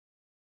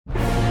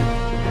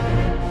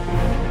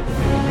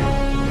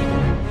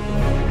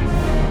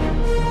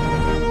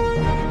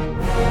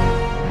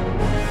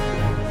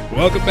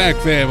Welcome back,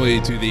 family,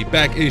 to the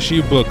Back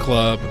Issue Book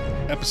Club,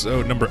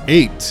 episode number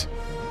 8.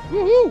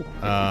 Woohoo!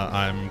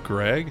 I'm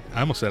Greg.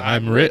 I almost said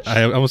I'm Rich.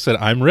 I almost said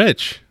I'm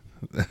Rich.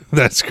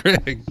 That's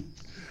Greg.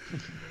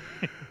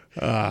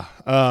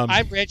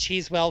 I'm Rich.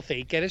 He's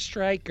wealthy. Get a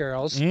strike,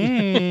 girls.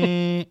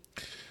 Episode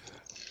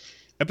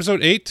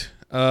 8,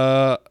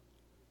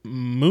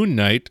 Moon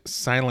Knight,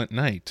 Silent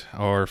Night,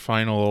 our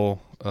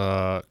final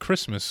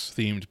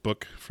Christmas-themed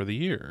book for the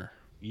year.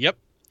 Yep.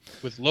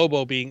 With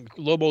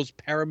Lobo's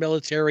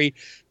paramilitary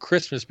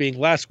Christmas being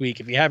last week.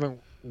 If you haven't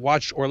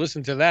watched or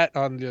listened to that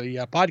on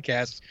the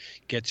podcast,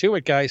 get to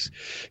it, guys.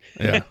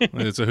 Yeah,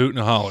 it's a hoot and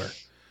a holler.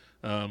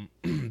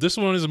 This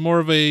one is more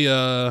of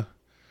a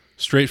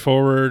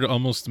straightforward,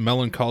 almost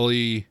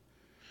melancholy,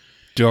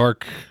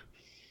 dark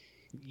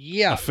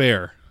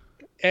affair.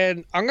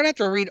 And I'm going to have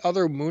to read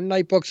other Moon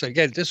Knight books.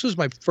 Again, this was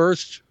my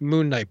first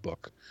Moon Knight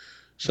book.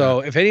 So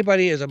if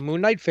anybody is a Moon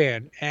Knight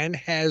fan and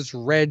has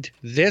read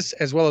this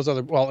as well as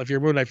other, well, if you're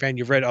a Moon Knight fan,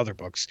 you've read other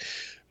books.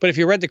 But if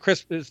you read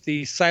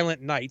the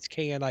Silent Nights,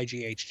 Knight,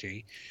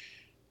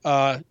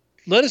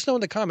 let us know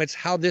in the comments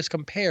how this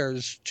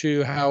compares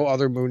to how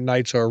other Moon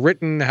Knights are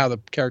written, how the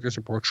characters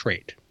are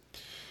portrayed.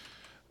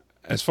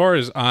 As far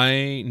as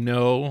I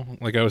know,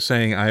 like I was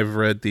saying, I've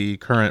read the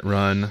current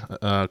run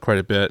quite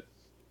a bit.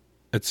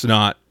 It's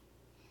not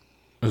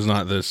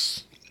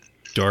this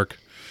dark.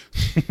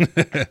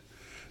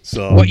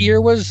 So, what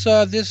year was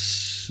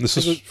this? This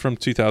is from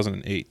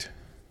 2008.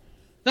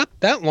 Not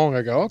that long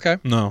ago. Okay.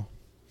 No.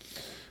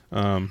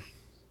 But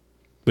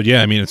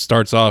yeah, I mean, it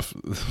starts off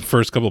the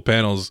first couple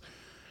panels.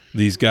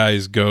 These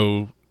guys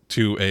go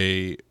to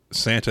a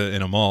Santa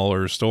in a mall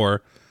or a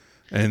store,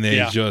 and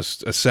they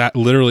just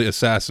literally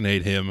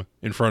assassinate him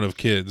in front of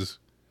kids.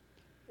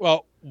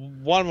 Well,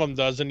 one of them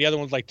does, and the other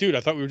one's like, "Dude, I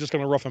thought we were just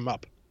going to rough him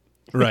up."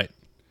 Right.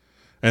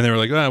 And they were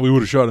like, we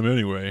would have shot him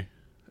anyway.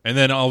 And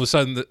then all of a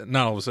sudden, yeah.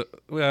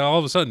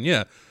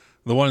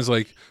 The one is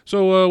like,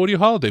 so what are your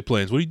holiday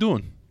plans? What are you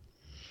doing?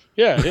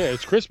 Yeah,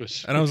 it's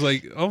Christmas. And I was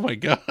like, oh my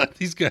God,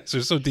 these guys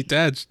are so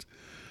detached.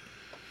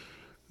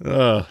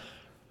 A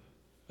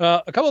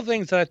couple of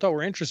things that I thought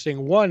were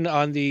interesting. One,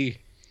 on the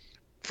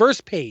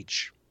first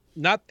page,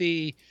 not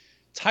the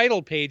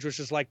title page, which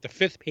is like the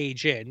 5th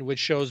page in, which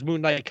shows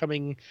Moon Knight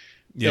coming,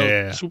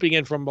 swooping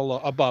in from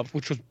above,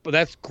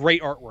 that's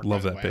great artwork.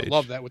 Love that page. I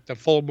love that with the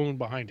full moon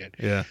behind it.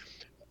 Yeah.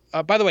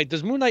 By the way,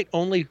 does Moon Knight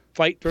only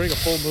fight during a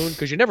full moon?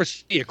 Because you never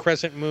see a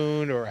crescent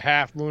moon or a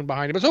half moon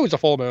behind him. It's always a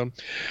full moon.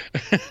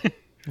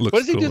 What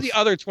does he do the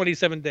other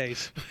 27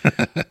 days?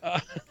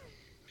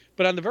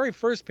 But on the very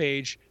first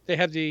page, they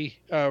have the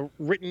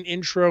written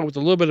intro with a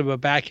little bit of a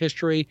back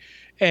history,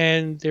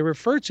 and they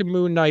refer to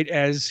Moon Knight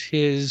as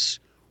his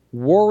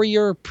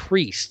warrior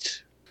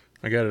priest.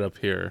 I got it up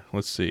here.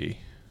 Let's see.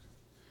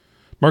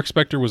 Mark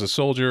Spector was a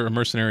soldier, a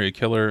mercenary, a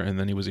killer, and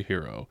then he was a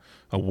hero.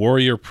 A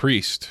warrior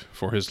priest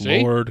for his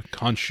lord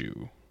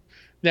Khonshu.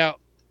 Now,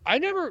 I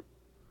never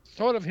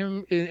thought of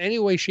him in any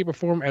way, shape, or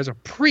form as a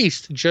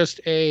priest, just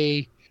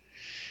a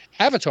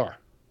avatar.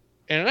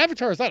 And an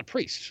avatar is not a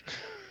priest.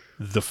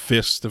 The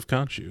fist of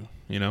Khonshu,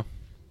 you know?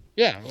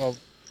 Yeah, well,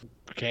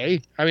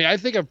 okay. I mean, I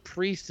think a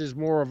priest is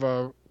more of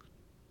the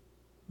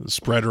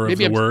spreader of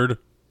the word.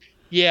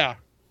 Yeah.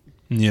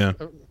 Yeah.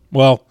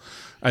 Well,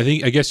 I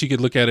guess you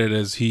could look at it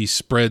as he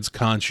spreads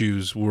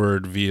Khonshu's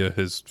word via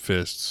his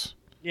fists.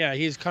 Yeah,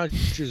 he's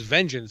Khonshu's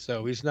vengeance,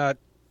 though. He's not,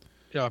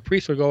 a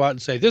priest would go out and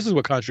say, this is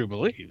what Khonshu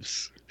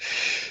believes.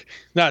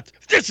 Not,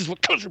 this is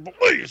what Khonshu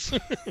believes.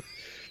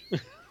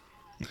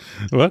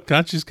 Well,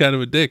 Khonshu's kind of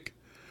a dick.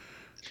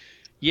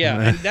 Yeah,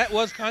 and that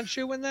was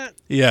Khonshu in that?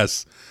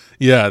 Yes.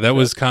 Yeah, that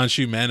was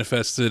Khonshu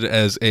manifested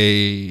as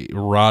a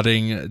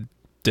rotting,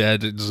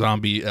 dead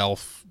zombie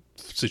elf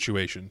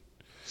situation.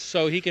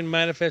 So he can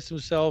manifest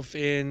himself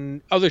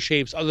in other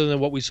shapes other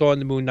than what we saw in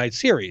the Moon Knight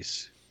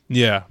series.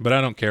 Yeah, but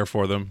I don't care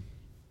for them.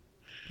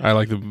 I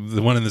like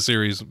the one in the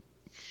series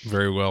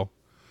very well.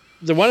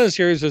 The one in the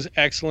series was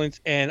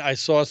excellent, and I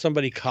saw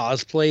somebody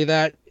cosplay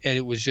that, and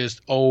it was just,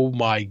 oh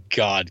my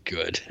God,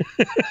 good.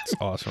 It's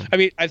awesome. I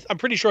mean, I'm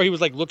pretty sure he was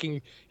like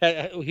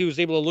he was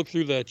able to look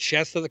through the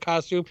chest of the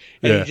costume,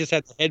 and he just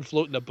had the head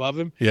floating above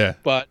him. Yeah.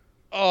 But,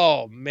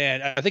 oh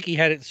man, I think he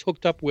had it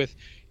hooked up with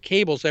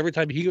cables. So every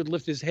time he would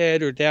lift his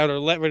head or down or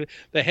lever,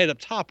 the head up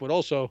top would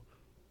also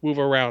move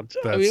around.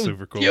 That's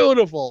super cool.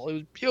 Beautiful. It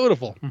was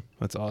beautiful.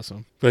 That's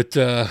awesome. But,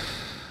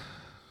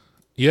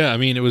 yeah, I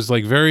mean, it was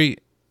like very...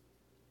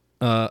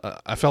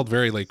 I felt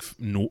very like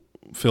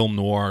film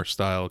noir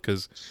style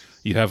because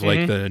you have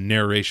like the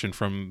narration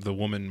from the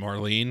woman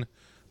Marlene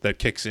that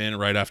kicks in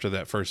right after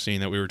that first scene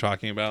that we were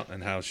talking about,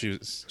 and how she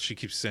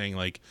keeps saying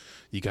like,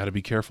 you got to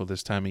be careful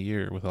this time of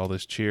year with all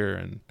this cheer,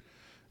 and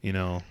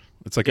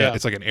it's like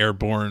it's like an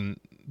airborne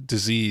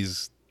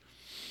disease.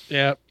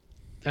 Yeah,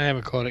 I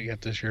haven't caught it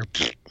yet this year.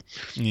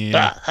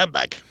 Yeah, I'm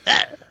back.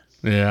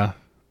 Yeah,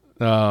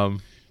 we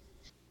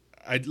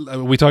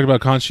talked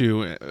about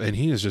Khonshu, and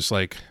he is just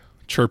like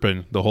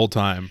chirping the whole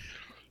time.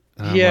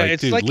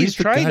 It's like he's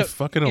trying to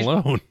fucking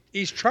alone.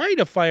 He's trying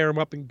to fire him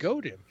up and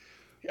goad him.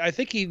 I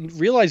think he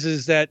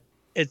realizes that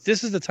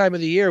this is the time of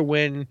the year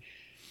when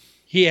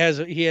he has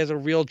a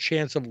real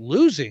chance of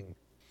losing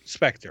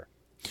Spectre.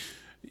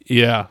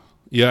 Yeah.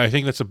 Yeah, I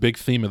think that's a big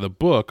theme of the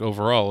book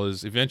overall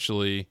is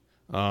eventually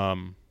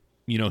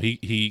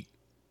he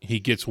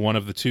gets one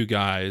of the two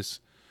guys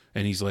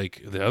and he's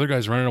like, the other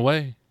guy's running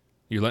away.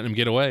 You're letting him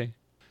get away.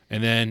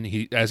 And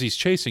then as he's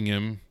chasing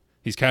him,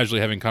 he's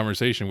casually having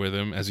conversation with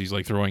him as he's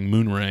like throwing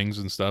moon rings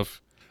and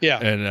stuff. Yeah.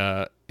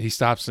 And he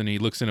stops and he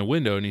looks in a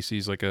window and he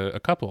sees like a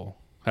couple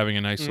having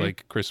a nice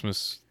like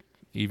Christmas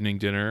evening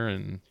dinner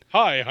and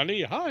hi,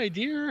 honey. Hi,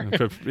 dear.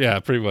 yeah,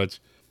 pretty much.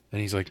 And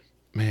he's like,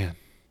 man,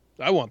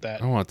 I want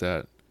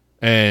that.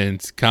 And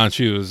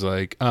Khonshu is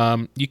like,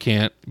 you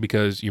can't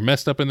because you're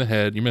messed up in the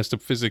head, you're messed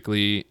up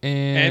physically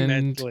and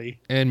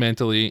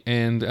mentally,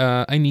 and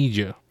I need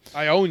you.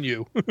 I own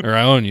you. Or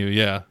I own you,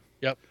 yeah.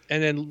 Yep.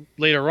 And then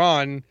later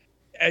on,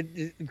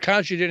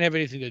 Khonshu didn't have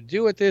anything to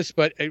do with this,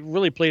 but it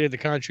really played into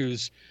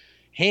Khonshu's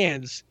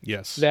hands.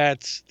 Yes.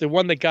 That the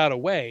one that got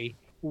away,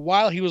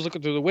 while he was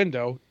looking through the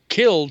window,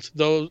 killed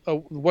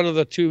one of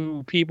the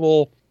two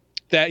people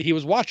that he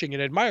was watching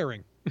and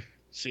admiring.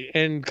 See,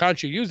 and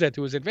Khonshu used that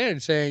to his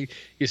advantage, saying,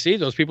 you see,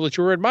 those people that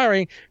you were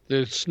admiring,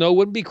 the snow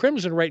wouldn't be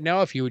crimson right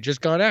now if you had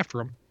just gone after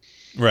them.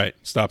 Right.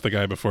 Stop the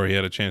guy before he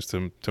had a chance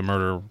to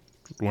murder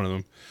one of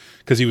them.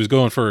 Because he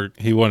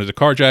wanted to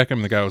carjack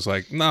him. The guy was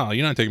like, no,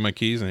 you're not taking my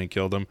keys. And he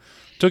killed him.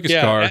 Took his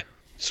car.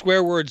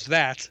 Swear words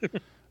that.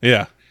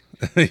 Yeah.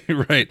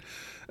 Right.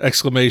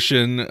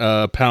 Exclamation,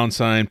 pound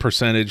sign,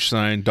 percentage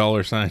sign,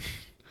 dollar sign.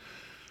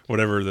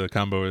 Whatever the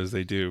combo is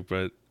they do.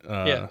 But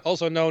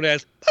also known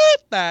as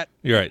that.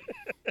 You're right.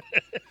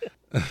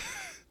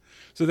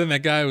 So then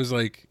that guy was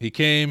like, he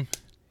came,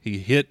 he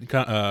hit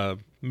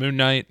Moon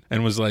Knight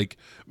and was like,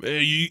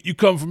 hey, you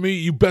come for me,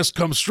 you best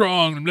come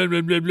strong, blah,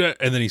 blah, blah, blah.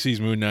 And then he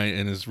sees Moon Knight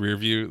in his rear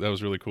view. That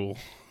was really cool.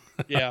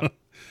 Yeah.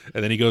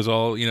 And then he goes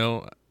all,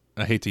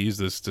 I hate to use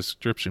this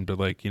description, but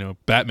like,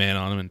 Batman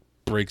on him and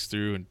breaks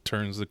through and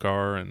turns the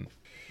car. And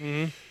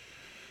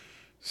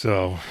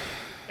so.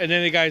 And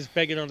then the guy's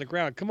begging on the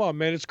ground, come on,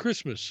 man, it's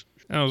Christmas.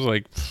 I was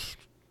like,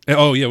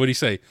 oh, yeah, what'd he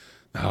say?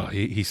 Oh,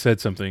 he said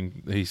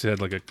something. He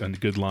said like a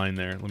good line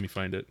there. Let me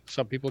find it.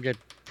 Some people get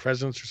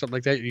presents or something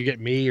like that. You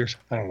get me or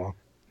I don't know.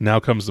 Now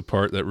comes the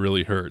part that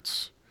really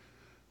hurts.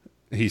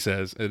 He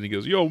says, and he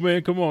goes, yo,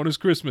 man, come on, it's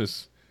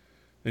Christmas.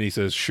 And he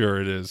says,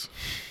 sure it is.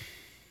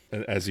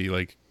 As he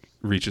like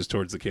reaches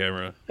towards the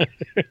camera,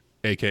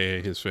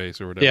 a.k.a. his face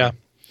or whatever. Yeah.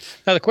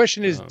 Now the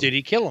question is, did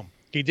he kill him?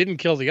 He didn't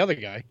kill the other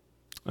guy.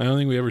 I don't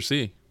think we ever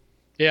see.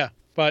 Yeah.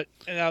 But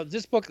now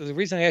this book, the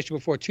reason I asked you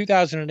before,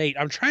 2008,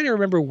 I'm trying to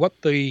remember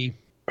what the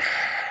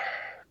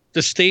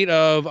state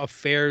of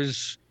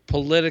affairs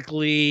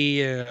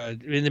politically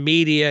in the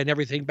media and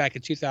everything back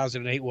in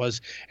 2008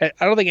 was. I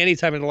don't think any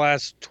time in the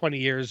last 20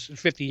 years,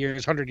 50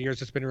 years, 100 years,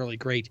 it's been really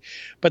great.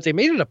 But they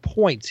made it a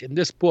point in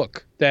this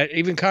book that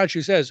even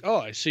Khonshu says,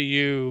 oh, I see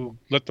you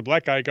let the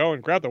black guy go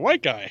and grab the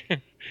white guy.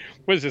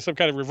 What is this, some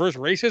kind of reverse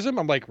racism?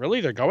 I'm like,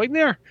 really? They're going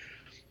there?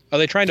 Are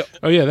they trying to?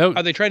 Oh yeah,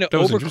 are they trying to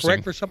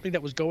overcorrect for something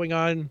that was going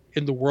on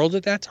in the world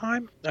at that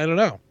time? I don't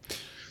know.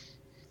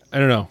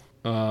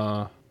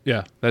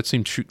 Yeah, that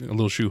seemed a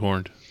little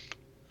shoehorned.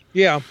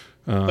 Yeah,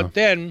 but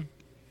then,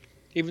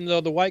 even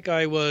though the white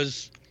guy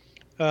was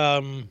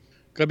going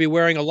to be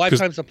wearing a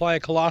lifetime supply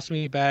of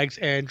colostomy bags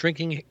and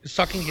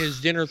sucking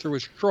his dinner through a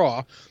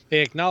straw,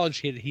 they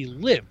acknowledged that he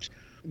lived.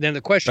 Then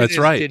the question is,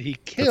 did he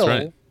kill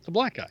the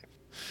black guy?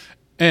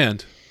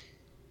 And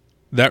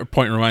that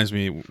point reminds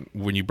me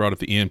when you brought up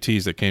the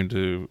EMTs that came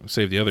to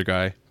save the other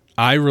guy.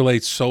 I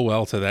relate so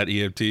well to that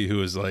EMT who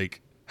was like,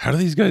 how do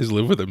these guys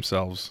live with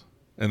themselves?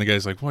 And the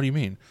guy's like, what do you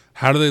mean?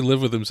 How do they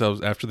live with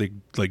themselves after they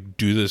like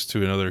do this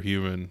to another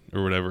human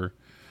or whatever?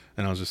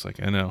 And I was just like,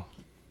 I know.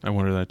 I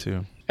wonder that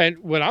too. And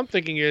what I'm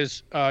thinking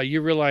is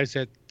you realize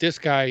that this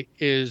guy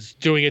is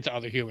doing it to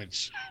other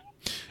humans.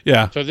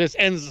 Yeah. So this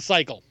ends the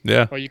cycle.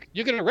 Yeah. Or you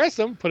can arrest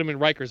him, put him in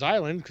Rikers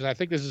Island, because I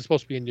think this is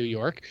supposed to be in New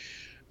York.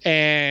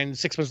 And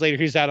 6 months later,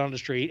 he's out on the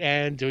street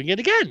and doing it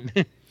again.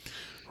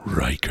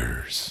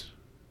 Rikers.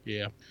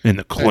 Yeah. In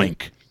the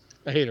clink.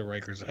 I hated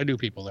Rikers. I knew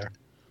people there.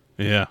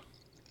 Yeah.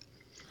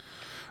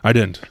 I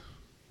didn't.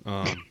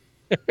 I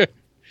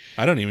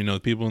don't even know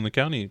the people in the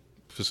county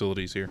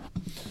facilities here.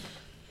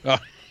 Oh.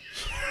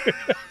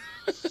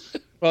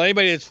 Well,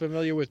 anybody that's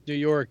familiar with New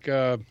York,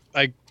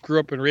 I grew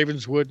up in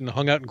Ravenswood and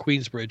hung out in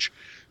Queensbridge.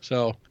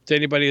 So to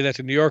anybody that's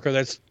a New Yorker,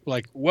 that's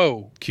like,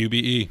 whoa.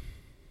 QBE.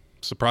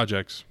 It's the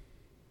projects.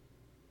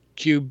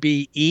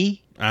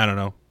 QBE? I don't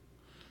know.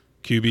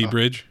 QB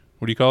Bridge?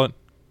 What do you call it?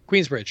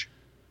 Queensbridge.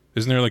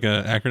 Isn't there like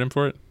an acronym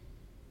for it?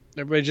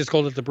 Everybody just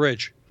called it the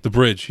Bridge. The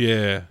Bridge,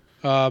 yeah.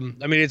 I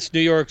mean, it's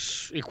New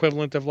York's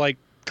equivalent of like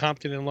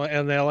Compton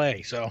and LA.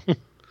 So,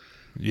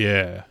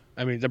 yeah.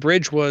 I mean, the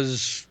Bridge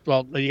was,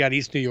 well, you got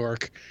East New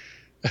York.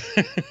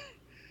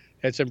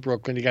 It's in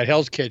Brooklyn. You got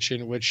Hell's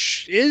Kitchen,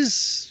 which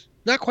is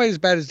not quite as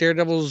bad as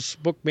Daredevil's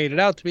book made it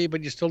out to be,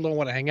 but you still don't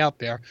want to hang out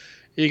there.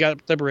 You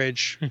got the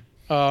Bridge.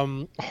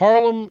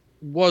 Harlem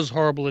was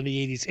horrible in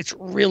the 80s. It's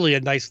really a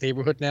nice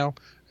neighborhood now.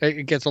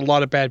 It gets a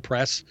lot of bad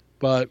press,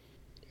 but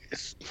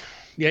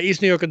Yeah,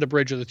 East New York and the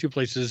Bridge are the two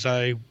places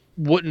I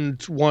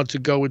wouldn't want to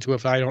go into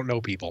if I don't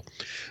know people.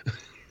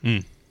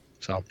 Mm.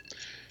 So,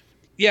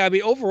 yeah, I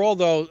mean, overall,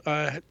 though,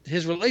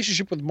 his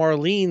relationship with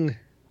Marlene,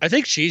 I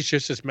think she's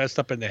just as messed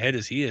up in the head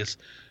as he is.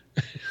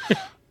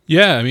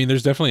 Yeah, I mean,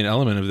 there's definitely an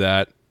element of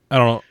that. I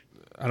don't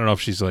know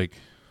if she's like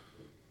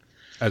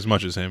as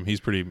much as him. He's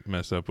pretty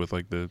messed up with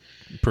like the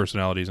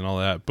personalities and all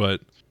that.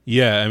 But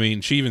yeah, I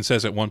mean, she even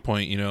says at one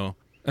point,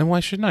 and why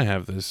shouldn't I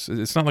have this?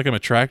 It's not like I'm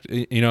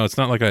attracted. It's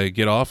not like I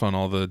get off on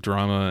all the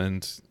drama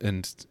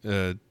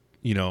and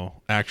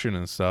action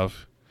and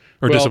stuff,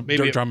 or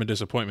drama,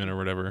 disappointment, or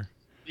whatever.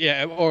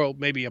 Yeah, or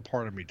maybe a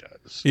part of me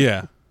does.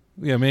 Yeah,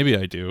 maybe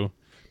I do,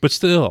 but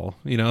still,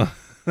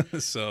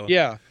 So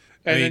yeah,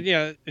 and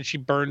then and she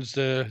burns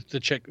the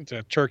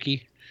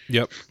turkey.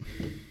 Yep.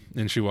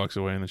 And she walks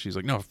away, and then she's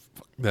like, "No,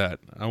 fuck that.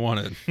 I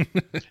want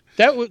it."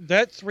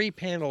 that 3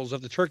 panels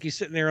of the turkey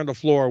sitting there on the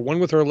floor, one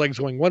with her legs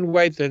going one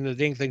way, then the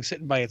dang thing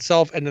sitting by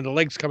itself, and then the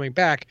legs coming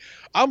back.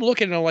 I'm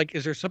looking and like,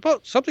 is there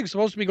something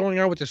supposed to be going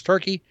on with this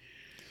turkey?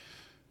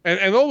 And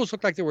it almost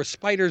looked like there were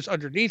spiders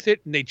underneath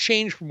it, and they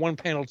changed from one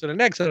panel to the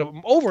next. And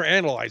I'm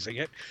overanalyzing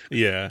it.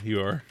 Yeah,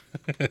 you are.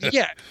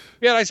 yeah.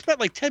 And I spent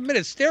like 10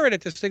 minutes staring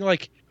at this thing,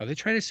 like, are they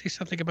trying to say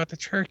something about the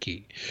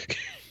turkey?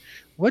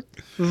 What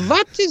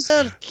is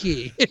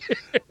turkey?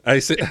 I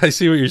see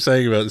what you're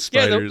saying about the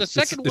spiders. Yeah, the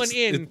second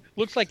one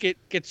looks like it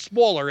gets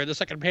smaller in the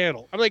second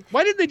panel. I'm like,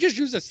 why didn't they just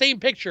use the same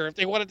picture if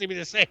they wanted to be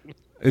the same?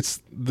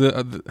 It's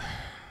the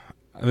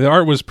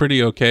art was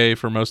pretty okay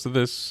for most of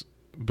this,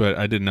 but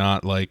I did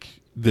not like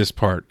this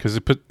part because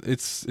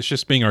it's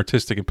just being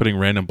artistic and putting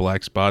random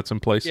black spots in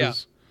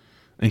places,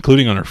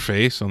 including on her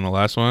face on the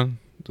last one,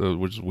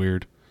 which is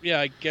weird. Yeah,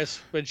 I guess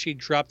when she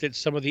dropped it,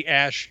 some of the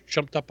ash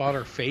jumped up on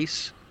her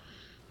face.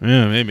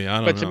 Yeah, maybe. I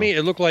don't know. But to me,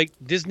 it looked like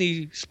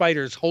Disney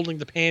spiders holding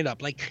the pan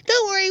up, like,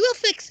 don't worry, we'll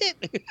fix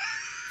it.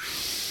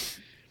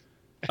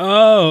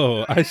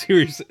 Oh, I see what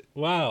you're saying.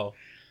 Wow.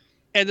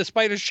 And the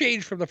spiders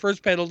changed from the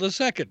first panel to the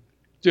second.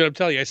 Dude, I'm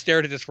telling you, I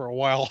stared at this for a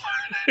while.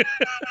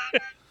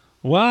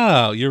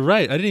 Wow, you're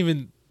right. I thought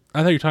you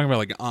were talking about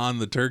like on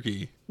the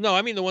turkey. No,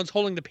 I mean the ones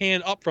holding the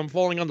pan up from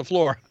falling on the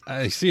floor.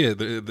 I see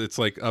it. It's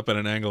like up at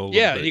an angle.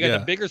 Yeah, you got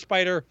the bigger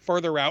spider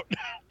further out.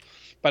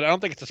 But I don't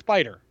think it's a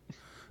spider.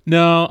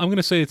 No, I'm going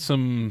to say it's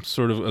some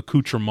sort of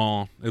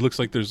accoutrement. It looks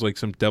like there's like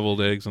some deviled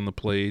eggs on the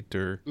plate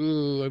or...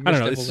 Ooh, I don't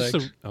know. Deviled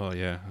eggs. Oh,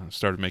 yeah. I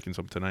started making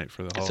some tonight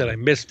for the holiday. I said I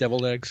miss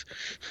deviled eggs.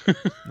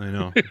 I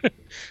know.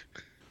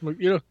 My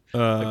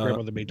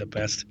grandmother made the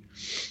best.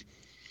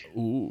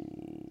 Ooh.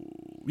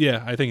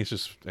 Yeah, I think it's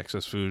just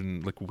excess food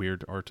and like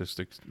weird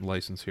artistic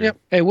license here. Yep.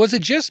 Hey, was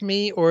it just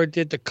me or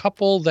did the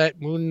couple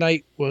that Moon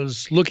Knight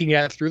was looking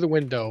at through the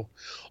window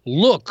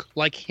look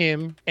like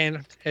him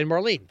and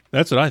Marlene?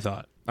 That's what I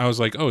thought. I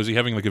was like, oh, is he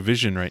having like a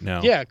vision right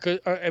now? Yeah, because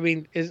I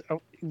mean,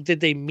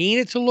 did they mean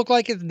it to look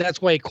like it? And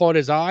that's why it caught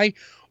his eye,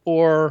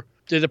 or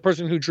did the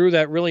person who drew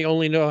that really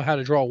only know how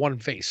to draw one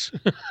face?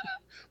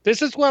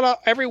 This is what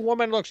every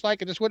woman looks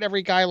like, and this is what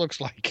every guy looks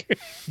like.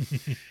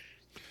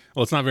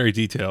 Well, it's not very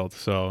detailed,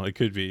 so it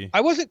could be. I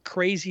wasn't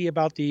crazy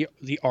about the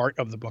art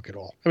of the book at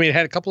all. I mean, it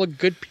had a couple of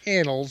good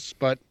panels,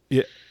 but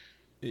yeah.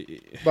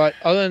 But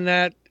other than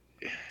that,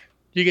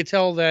 you could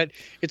tell that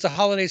it's a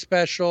holiday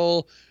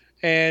special.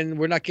 And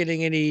we're not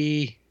getting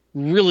any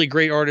really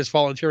great artists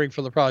volunteering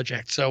for the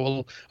project, so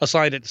we'll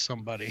assign it to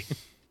somebody.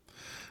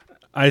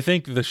 I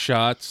think the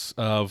shots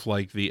of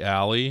like the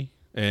alley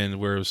and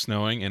where it was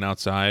snowing and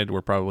outside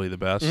were probably the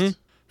best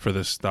for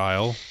this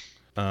style.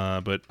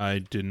 But I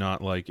did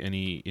not like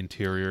any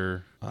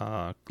interior,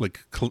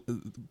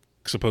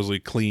 supposedly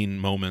clean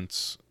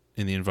moments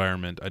in the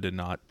environment. I did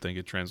not think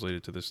it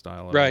translated to this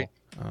style at all.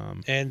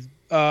 And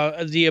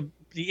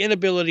the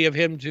inability of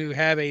him to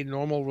have a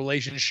normal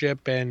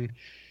relationship and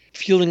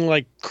feeling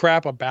like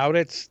crap about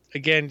it,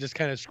 again, just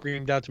kind of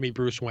screamed out to me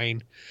Bruce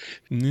Wayne.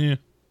 Yeah.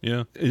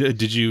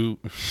 Did you...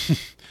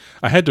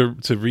 I had to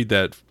read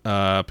that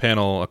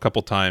panel a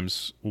couple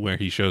times where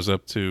he shows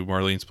up to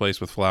Marlene's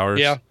place with flowers.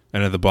 Yeah.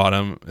 And at the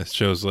bottom, it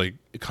shows like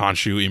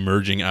Khonshu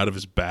emerging out of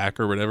his back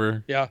or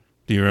whatever. Yeah.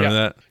 Do you remember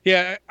that?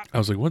 Yeah. I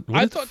was like, what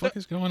the fuck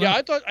is going on?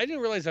 Yeah, I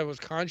didn't realize that was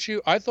Khonshu.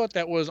 I thought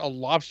that was a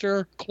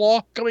lobster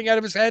claw coming out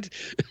of his head.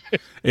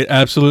 It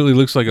absolutely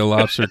looks like a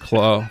lobster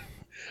claw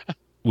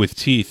with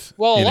teeth.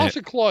 Well, a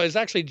lobster claw is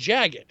actually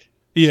jagged.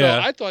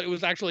 Yeah. So I thought it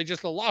was actually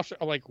just a lobster.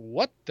 I'm like,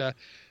 what the?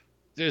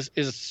 This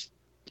is...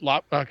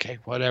 Okay,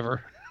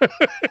 whatever.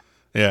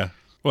 Yeah.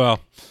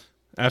 Well...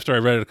 After I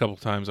read it a couple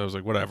times, I was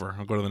like, whatever,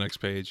 I'll go to the next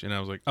page. And I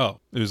was like, oh,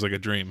 it was like a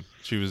dream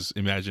she was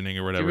imagining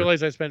or whatever. You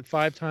realize I spent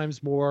 5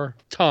 times more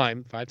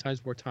time.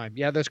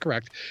 Yeah, that's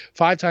correct.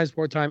 5 times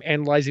more time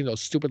analyzing those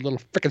stupid little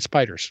freaking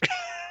spiders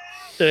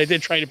than I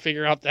did trying to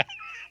figure out that.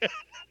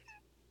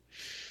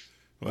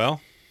 Well,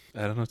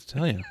 I don't know what to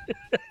tell you.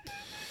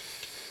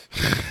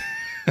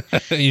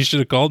 You should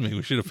have called me.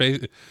 We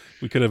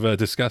could have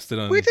discussed it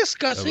on... We're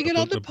discussing it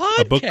on the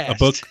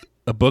podcast.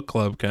 A book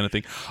club kind of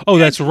thing. Oh,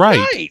 that's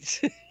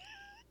right.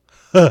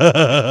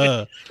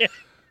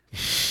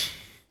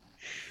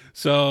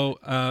 So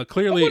I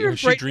clearly, wonder if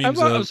she dreams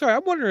I'm of. sorry.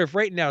 I'm wondering if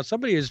right now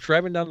somebody is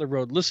driving down the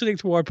road, listening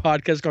to our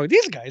podcast, going,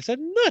 "These guys are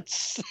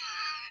nuts."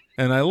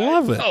 And I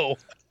love it. Oh,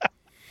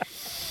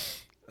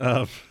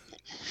 Uh,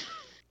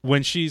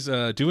 when she's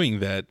doing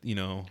that,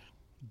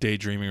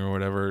 daydreaming or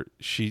whatever,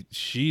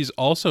 she's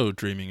also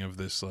dreaming of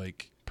this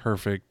like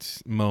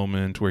perfect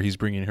moment where he's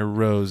bringing her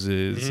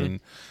roses and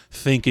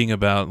thinking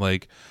about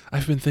like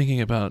I've been thinking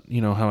about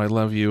how I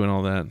love you and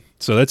all that.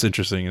 So that's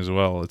interesting as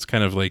well. It's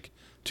kind of like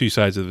two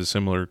sides of the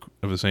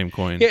same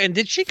coin. yeah. And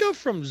did she go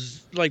from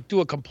like do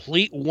a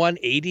complete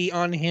 180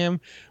 on him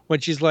when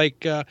she's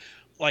like,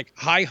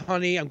 "Hi,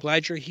 honey, I'm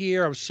glad you're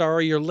here. I'm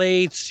sorry you're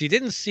late." She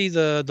didn't see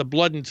the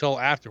blood until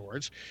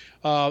afterwards.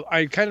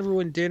 I kind of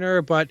ruined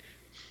dinner, but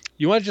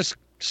you want to just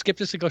skip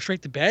this and go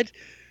straight to bed?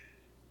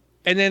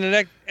 And then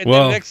then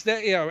the next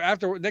day,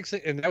 after next,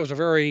 and that was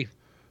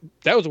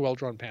a well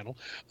drawn panel.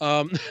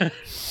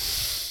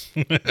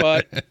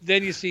 But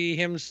then you see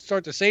him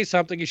start to say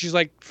something, and she's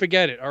like,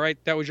 "Forget it. All right,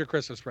 that was your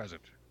Christmas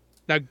present.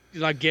 Now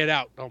get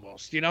out."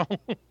 Almost,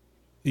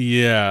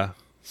 Yeah.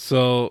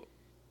 So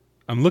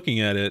I'm looking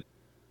at it,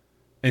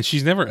 and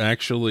she's never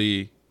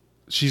actually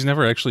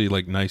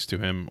like nice to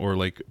him or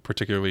like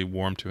particularly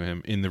warm to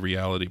him in the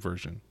reality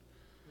version.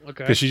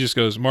 Okay. Because she just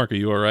goes, "Mark, are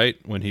you all right?"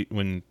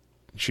 When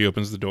she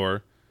opens the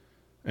door,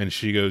 and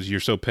she goes, "You're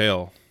so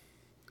pale,"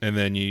 and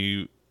then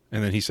he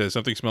says,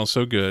 "Something smells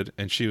so good,"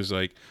 and she was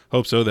like,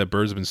 "Hope so. That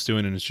bird's been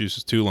stewing in its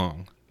juices too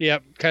long." Yeah,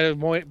 kind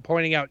of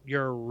pointing out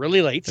you're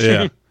really late.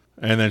 Yeah,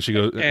 and then she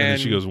goes,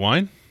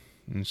 "Wine,"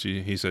 and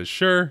he says,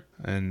 "Sure,"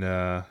 and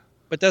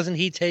but doesn't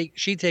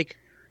she take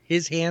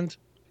his hand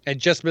and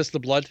just miss the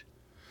blood?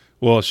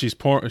 well, she's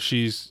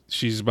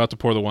about to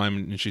pour the wine,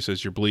 and she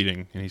says, "You're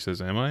bleeding," and he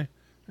says, "Am I?"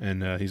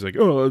 And he's like,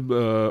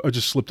 "Oh, I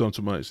just slipped on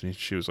some ice," and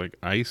she was like,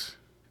 "Ice."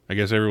 I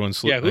guess everyone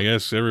slips. I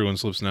guess everyone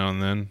slips now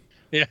and then.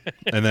 Yeah.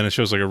 And then it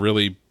shows like a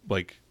really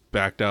like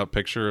backed out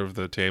picture of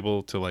the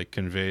table to like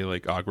convey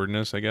like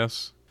awkwardness, I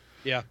guess.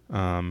 Yeah.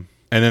 And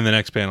then the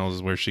next panel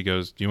is where she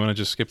goes, "Do you want to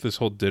just skip this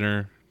whole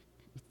dinner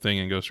thing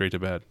and go straight to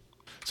bed?"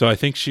 So I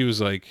think she was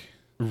like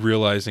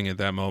realizing at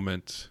that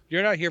moment,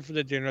 You're not here for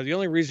the dinner. The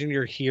only reason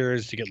you're here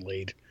is to get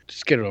laid.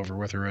 Just get it over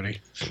with already.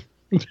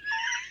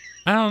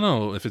 I don't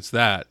know if it's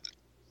that.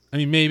 I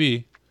mean,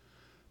 maybe,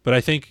 but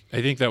I think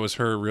that was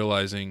her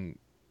realizing,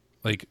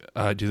 like,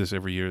 I do this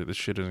every year. This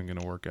shit isn't going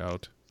to work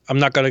out. I'm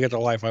not going to get the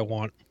life I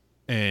want.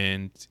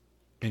 And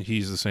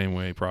he's the same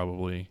way,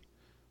 probably,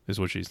 is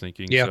what she's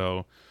thinking. Yeah.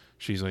 So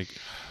she's like,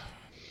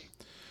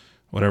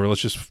 whatever, let's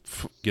just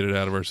get it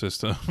out of our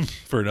system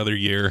for another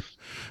year.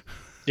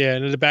 Yeah,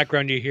 and in the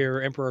background you hear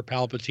Emperor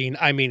Palpatine,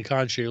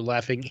 Khonshu,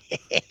 laughing.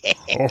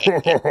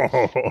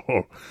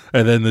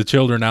 And then the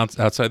children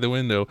outside the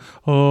window,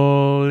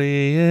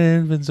 "Holy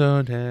infant,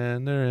 so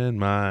tender and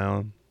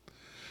mild,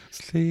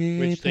 sleep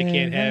Which they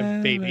can't have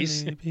in babies.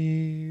 heavenly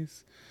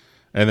peace."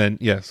 And then,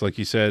 yes, like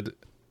you said,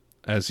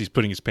 as he's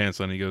putting his pants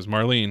on, he goes,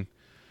 "Marlene,"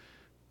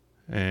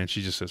 and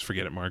she just says,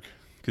 "Forget it, Mark.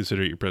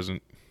 Consider it your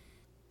present."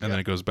 And then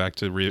it goes back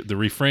to the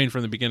refrain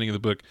from the beginning of the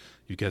book: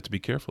 "You got to be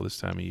careful this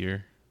time of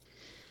year.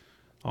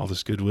 All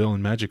this goodwill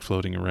and magic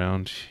floating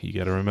around. You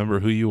got to remember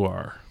who you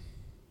are."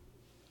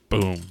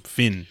 Boom.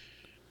 Finn.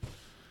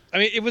 I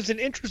mean, it was an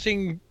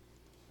interesting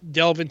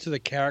delve into the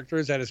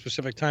characters at a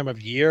specific time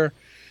of year.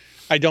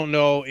 I don't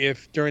know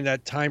if during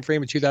that time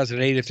frame in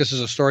 2008, if this is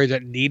a story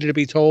that needed to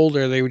be told,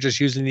 or they were just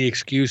using the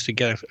excuse to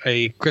get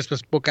a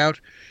Christmas book out.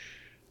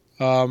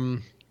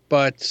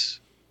 But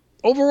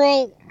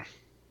overall,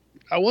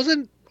 I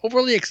wasn't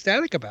overly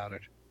ecstatic about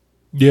it.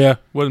 Yeah,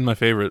 wasn't my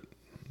favorite,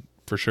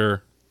 for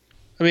sure.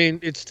 I mean,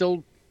 it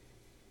still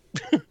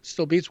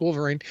beats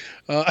Wolverine.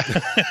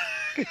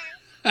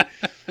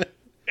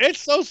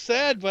 It's so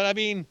sad, but I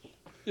mean,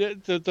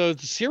 the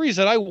series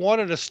that I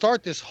wanted to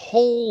start this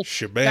whole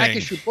Shebang. back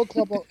issue book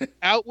club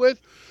out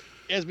with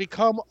has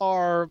become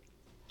our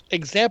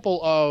example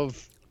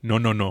of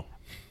No.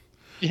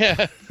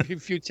 yeah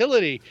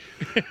futility.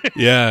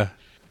 Yeah.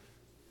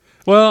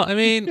 Well, I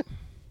mean,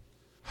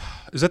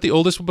 is that the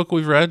oldest book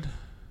we've read?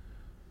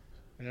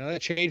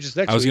 That changes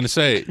next week. I was going to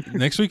say,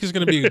 next week is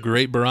going to be a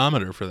great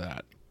barometer for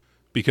that,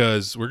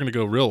 because we're going to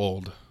go real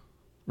old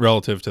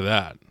relative to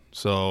that.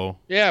 So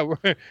yeah,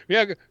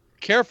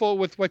 careful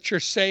with what you're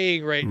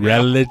saying right now.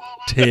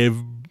 relative.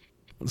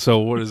 So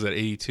what is that?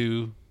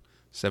 82,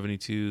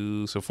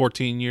 72. So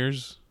 14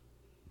 years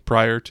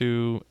prior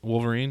to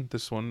Wolverine,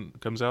 this one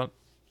comes out.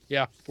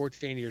 Yeah,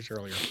 14 years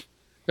earlier.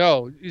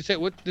 No, you said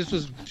what? This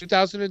was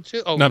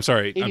 2002. Oh, No, I'm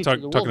sorry. I'm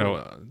 82,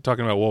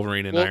 talking about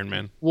Wolverine and Iron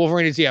Man.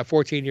 Wolverine is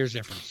 14 years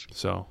difference.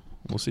 So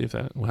we'll see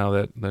how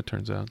that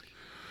turns out.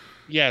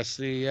 Yes,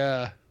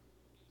 the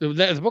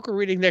book we're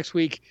reading next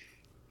week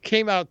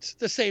came out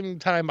the same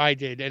time I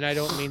did, and I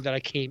don't mean that I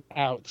came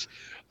out.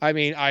 I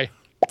mean I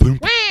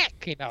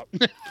came out.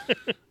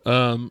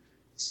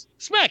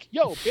 Smack,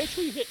 yo, bitch,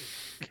 who you hitting?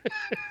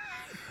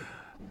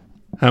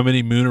 How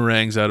many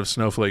moonarangs out of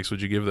snowflakes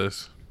would you give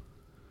this?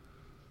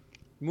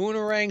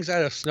 Moonarangs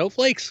out of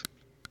snowflakes?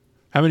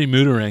 How many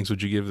moonarangs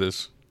would you give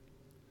this?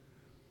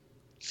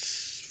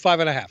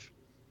 5.5.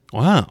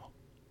 Wow.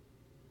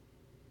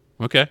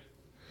 Okay.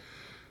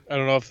 I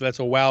don't know if that's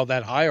a wow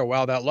that high or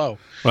wow that low.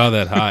 Wow,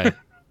 that high.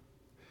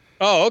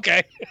 Oh,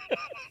 okay.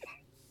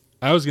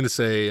 I was going to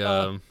say...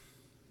 I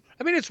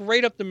mean, it's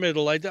right up the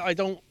middle. I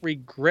don't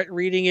regret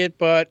reading it,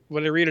 but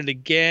would I read it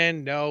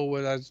again? No.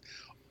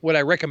 Would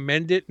I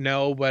recommend it?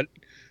 No, but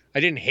I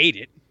didn't hate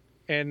it.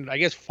 And I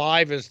guess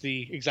 5 is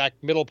the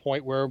exact middle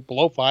point where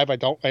below 5,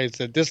 it's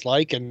a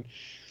dislike. And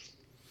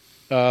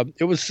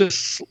it was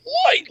just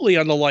slightly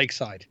on the like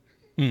side.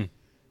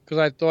 Because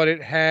I thought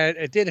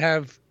it did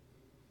have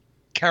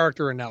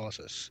character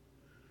analysis.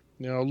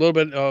 You know, a little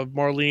bit of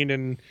Marlene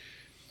and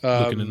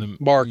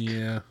Mark.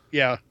 Yeah.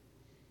 Yeah.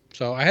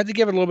 So I had to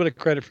give it a little bit of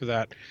credit for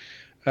that.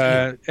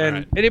 And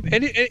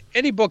right.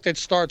 any book that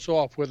starts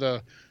off with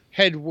a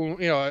head wound,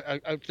 you know,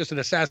 just an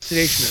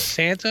assassination of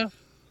Santa,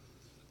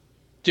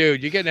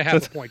 dude, you're getting a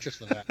half a point just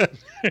for that.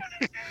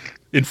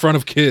 In front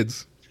of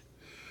kids.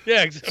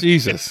 Yeah, exactly.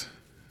 Jesus.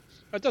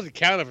 It doesn't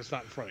count if it's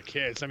not in front of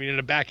kids. I mean, in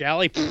a back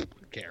alley, who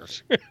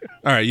cares? All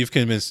right, you've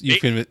convinced.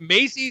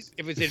 Macy's.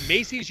 If it's in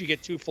Macy's, you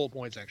get 2 full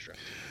points extra.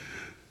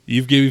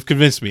 You've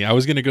convinced me. I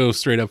was going to go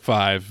straight up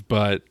 5,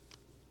 but.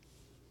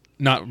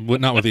 Not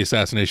with the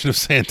assassination of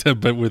Santa,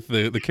 but with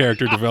the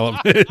character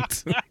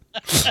development.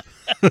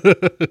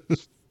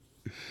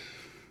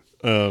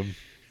 Yeah,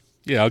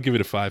 I'll give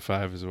it a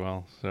 5.5 as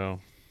well. So,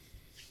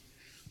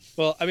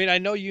 well, I mean, I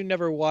know you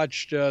never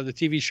watched the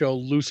TV show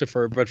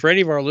Lucifer, but for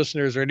any of our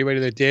listeners or anybody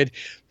that did,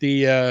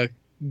 the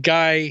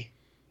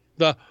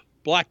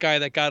black guy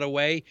that got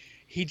away,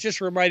 he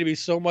just reminded me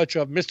so much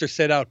of Mr.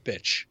 Set Out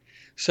Bitch.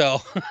 So,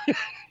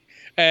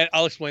 and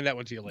I'll explain that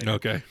one to you later.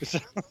 Okay.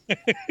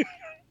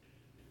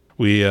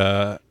 We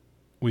have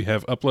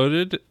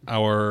uploaded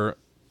our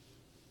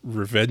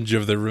Revenge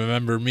of the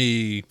Remember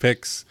Me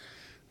picks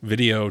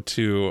video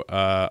to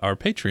our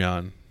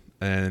Patreon,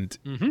 and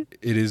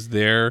it is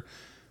there.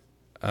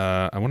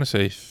 I want to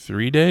say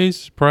 3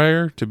 days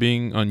prior to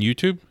being on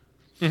YouTube.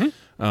 We're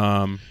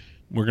going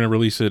to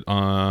release it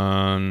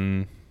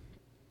on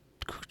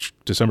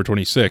December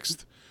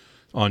 26th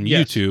on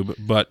YouTube,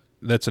 but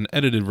that's an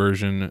edited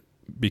version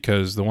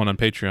because the one on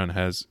Patreon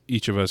has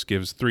each of us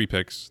gives 3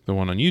 picks. The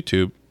one on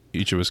YouTube,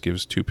 each of us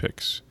gives 2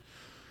 picks.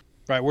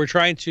 Right. We're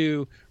trying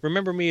to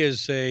Remember Me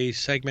is a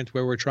segment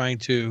where we're trying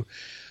to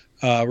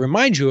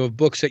remind you of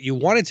books that you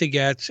wanted to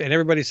get, and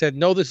everybody said,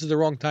 no, this is the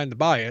wrong time to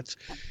buy it.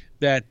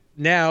 That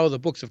now the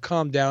books have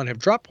calmed down, have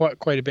dropped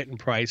quite a bit in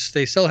price.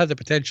 They still have the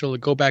potential to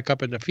go back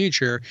up in the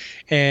future,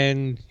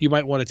 and you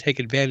might want to take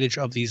advantage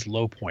of these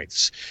low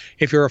points.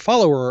 If you're a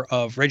follower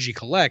of Reggie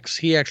Collects,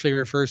 he actually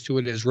refers to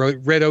it as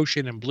Red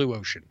Ocean and Blue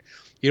Ocean.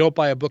 You don't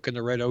buy a book in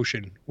the Red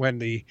Ocean when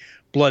the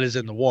blood is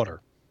in the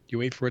water. You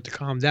wait for it to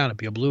calm down and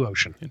be a Blue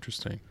Ocean.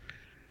 Interesting.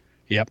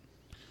 Yep.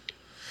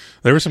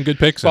 There were some good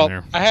picks in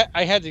there.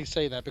 I had to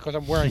say that because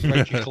I'm wearing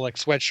Reggie Collect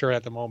sweatshirt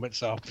at the moment.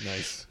 So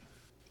nice.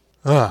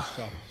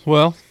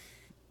 Well,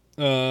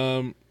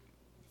 so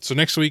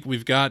next week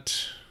we've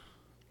got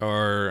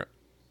our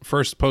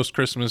first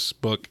post-Christmas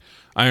book,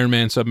 Iron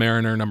Man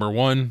Submariner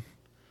 #1.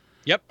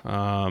 Yep.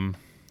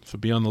 So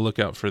be on the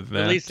lookout for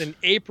that. Released in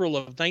April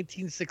of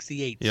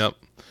 1968. Yep.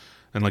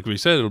 And like we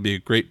said, it'll be a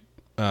great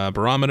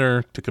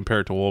barometer to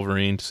compare it to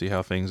Wolverine to see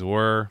how things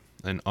were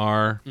and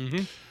are.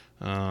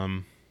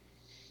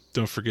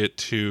 Don't forget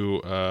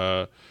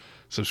to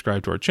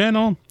subscribe to our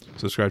channel,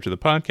 subscribe to the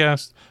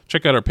podcast,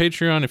 check out our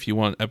Patreon if you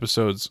want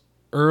episodes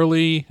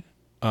early,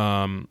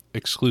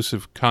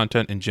 exclusive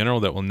content in general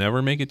that will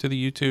never make it to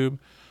the YouTube,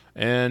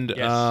 and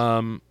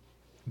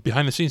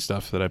behind the scenes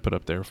stuff that I put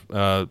up there.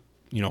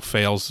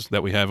 Fails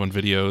that we have on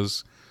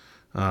videos.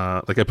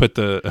 Like I put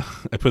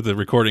the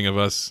recording of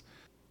us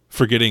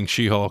forgetting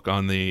She-Hulk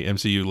on the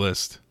MCU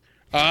list.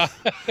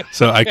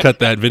 So I cut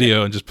that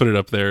video and just put it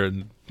up there,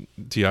 and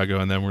Tiago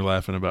and them were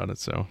laughing about it.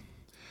 So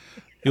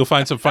you'll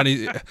find some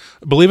funny.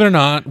 Believe it or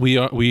not, we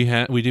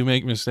do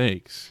make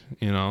mistakes.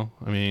 I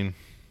mean.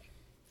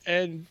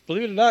 And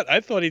believe it or not, I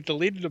thought he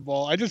deleted them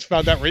all. I just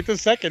found out right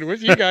this second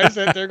with you guys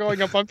that they're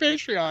going up on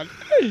Patreon.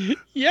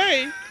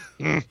 Yay!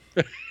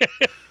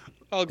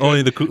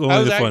 Only the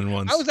fun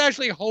ones. I was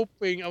actually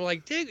hoping. I'm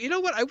like, dang, you know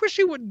what? I wish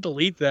he wouldn't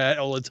delete that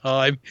all the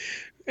time.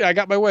 Yeah, I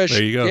got my wish.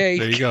 There you go. Yay.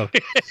 There you go.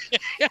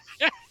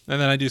 And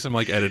then I do some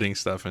like editing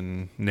stuff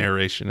and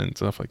narration and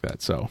stuff like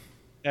that. So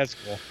that's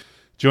cool.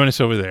 Join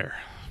us over there.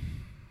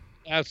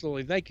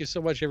 Absolutely. Thank you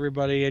so much,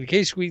 everybody. In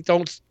case you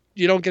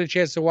don't get a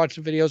chance to watch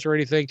the videos or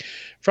anything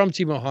from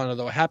Team Ohana,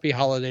 though, happy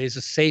holidays,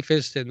 the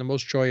safest and the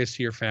most joyous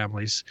to your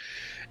families.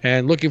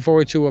 And looking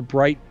forward to a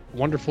bright,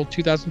 wonderful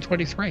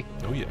 2023.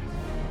 Oh, yeah.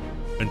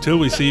 Until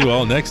we see you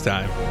all next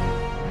time,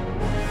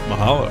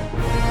 mahalo.